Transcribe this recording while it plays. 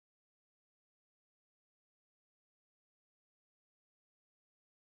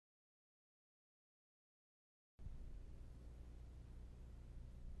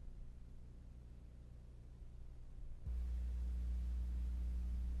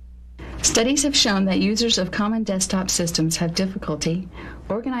Studies have shown that users of common desktop systems have difficulty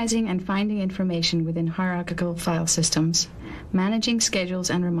organizing and finding information within hierarchical file systems, managing schedules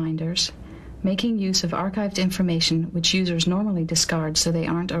and reminders, making use of archived information which users normally discard so they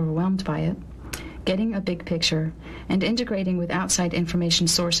aren't overwhelmed by it, getting a big picture, and integrating with outside information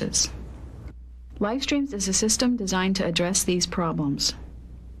sources. Lifestreams is a system designed to address these problems.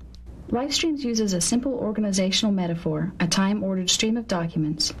 Lifestreams uses a simple organizational metaphor, a time-ordered stream of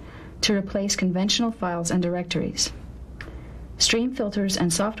documents, to replace conventional files and directories. Stream filters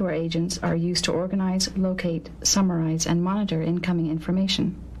and software agents are used to organize, locate, summarize, and monitor incoming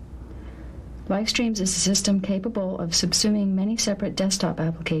information. Lifestreams is a system capable of subsuming many separate desktop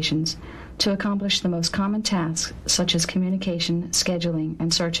applications to accomplish the most common tasks such as communication, scheduling,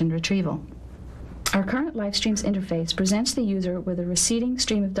 and search and retrieval. Our current Lifestreams interface presents the user with a receding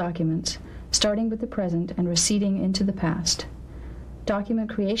stream of documents, starting with the present and receding into the past. Document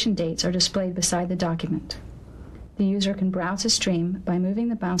creation dates are displayed beside the document. The user can browse a stream by moving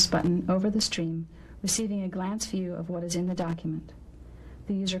the mouse button over the stream, receiving a glance view of what is in the document.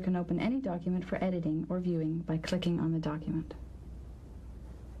 The user can open any document for editing or viewing by clicking on the document.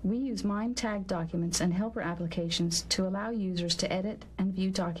 We use MIME-tagged documents and helper applications to allow users to edit and view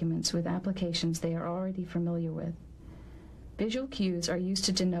documents with applications they are already familiar with. Visual cues are used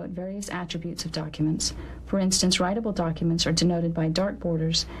to denote various attributes of documents. For instance, writable documents are denoted by dark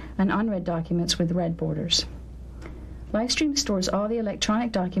borders and unread documents with red borders. Lifestream stores all the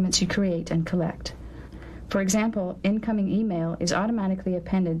electronic documents you create and collect. For example, incoming email is automatically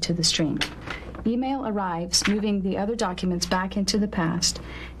appended to the stream. Email arrives, moving the other documents back into the past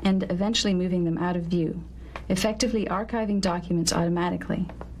and eventually moving them out of view, effectively archiving documents automatically.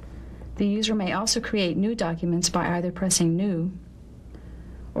 The user may also create new documents by either pressing New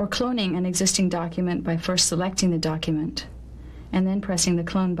or cloning an existing document by first selecting the document and then pressing the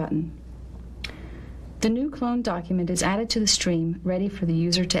Clone button. The new cloned document is added to the stream, ready for the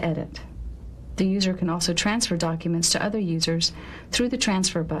user to edit. The user can also transfer documents to other users through the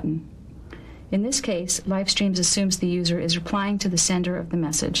Transfer button. In this case, Lifestreams assumes the user is replying to the sender of the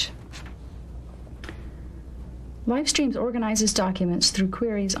message. Lifestreams organizes documents through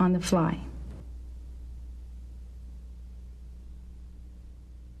queries on the fly.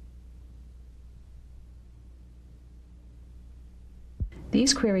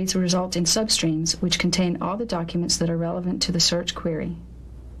 These queries result in substreams which contain all the documents that are relevant to the search query.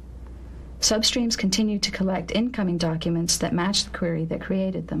 Substreams continue to collect incoming documents that match the query that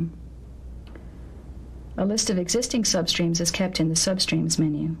created them. A list of existing substreams is kept in the Substreams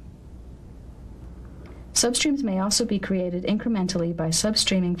menu. Substreams may also be created incrementally by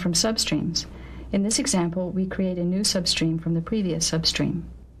substreaming from substreams. In this example, we create a new substream from the previous substream.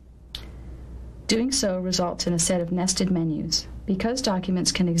 Doing so results in a set of nested menus. Because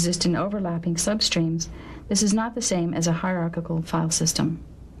documents can exist in overlapping substreams, this is not the same as a hierarchical file system.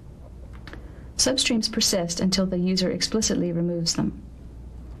 Substreams persist until the user explicitly removes them.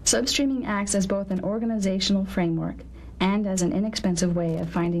 Substreaming acts as both an organizational framework and as an inexpensive way of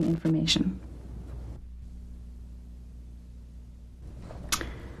finding information.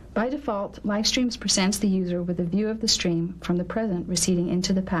 By default, Lifestreams presents the user with a view of the stream from the present receding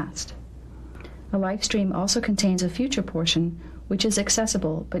into the past. A Lifestream also contains a future portion which is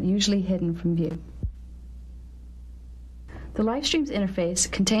accessible but usually hidden from view. The Lifestreams interface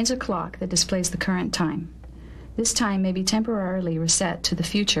contains a clock that displays the current time. This time may be temporarily reset to the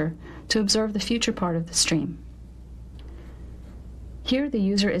future to observe the future part of the stream. Here the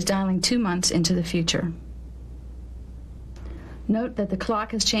user is dialing 2 months into the future. Note that the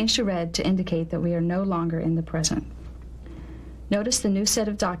clock has changed to red to indicate that we are no longer in the present. Notice the new set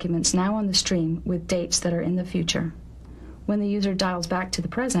of documents now on the stream with dates that are in the future. When the user dials back to the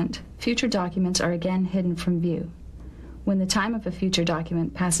present, future documents are again hidden from view. When the time of a future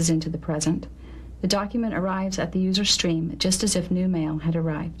document passes into the present, the document arrives at the user stream just as if new mail had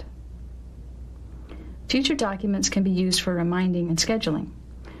arrived. Future documents can be used for reminding and scheduling.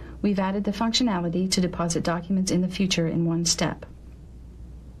 We've added the functionality to deposit documents in the future in one step.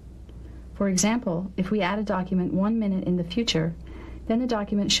 For example, if we add a document 1 minute in the future, then the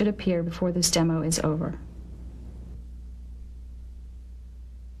document should appear before this demo is over.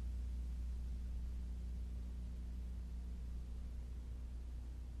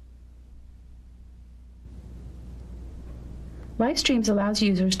 Lifestreams allows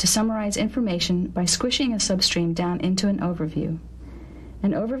users to summarize information by squishing a substream down into an overview.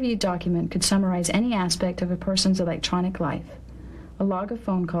 An overview document could summarize any aspect of a person's electronic life: a log of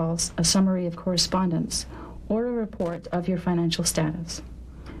phone calls, a summary of correspondence, or a report of your financial status.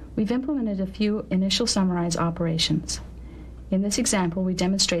 We've implemented a few initial summarize operations. In this example, we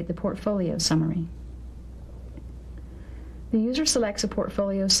demonstrate the portfolio summary. The user selects a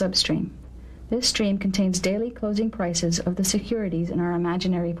portfolio substream. This stream contains daily closing prices of the securities in our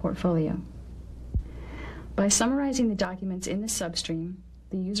imaginary portfolio. By summarizing the documents in this substream,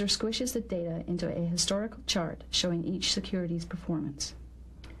 the user squishes the data into a historical chart showing each security's performance.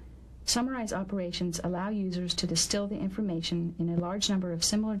 Summarize operations allow users to distill the information in a large number of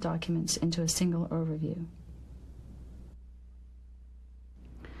similar documents into a single overview.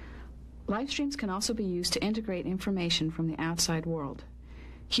 Lifestreams can also be used to integrate information from the outside world.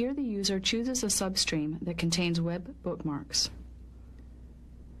 Here the user chooses a substream that contains web bookmarks.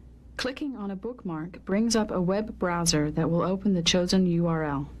 Clicking on a bookmark brings up a web browser that will open the chosen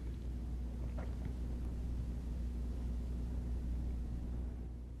URL.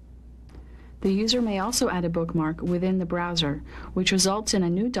 The user may also add a bookmark within the browser, which results in a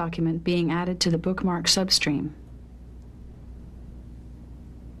new document being added to the bookmark substream.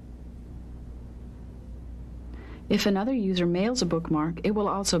 If another user mails a bookmark, it will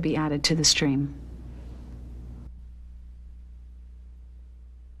also be added to the stream.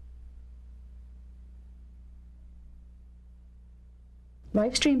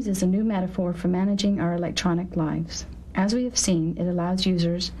 Lifestreams is a new metaphor for managing our electronic lives. As we have seen, it allows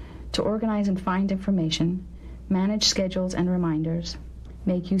users to organize and find information, manage schedules and reminders,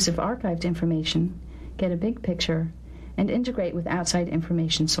 make use of archived information, get a big picture, and integrate with outside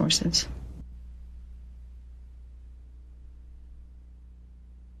information sources.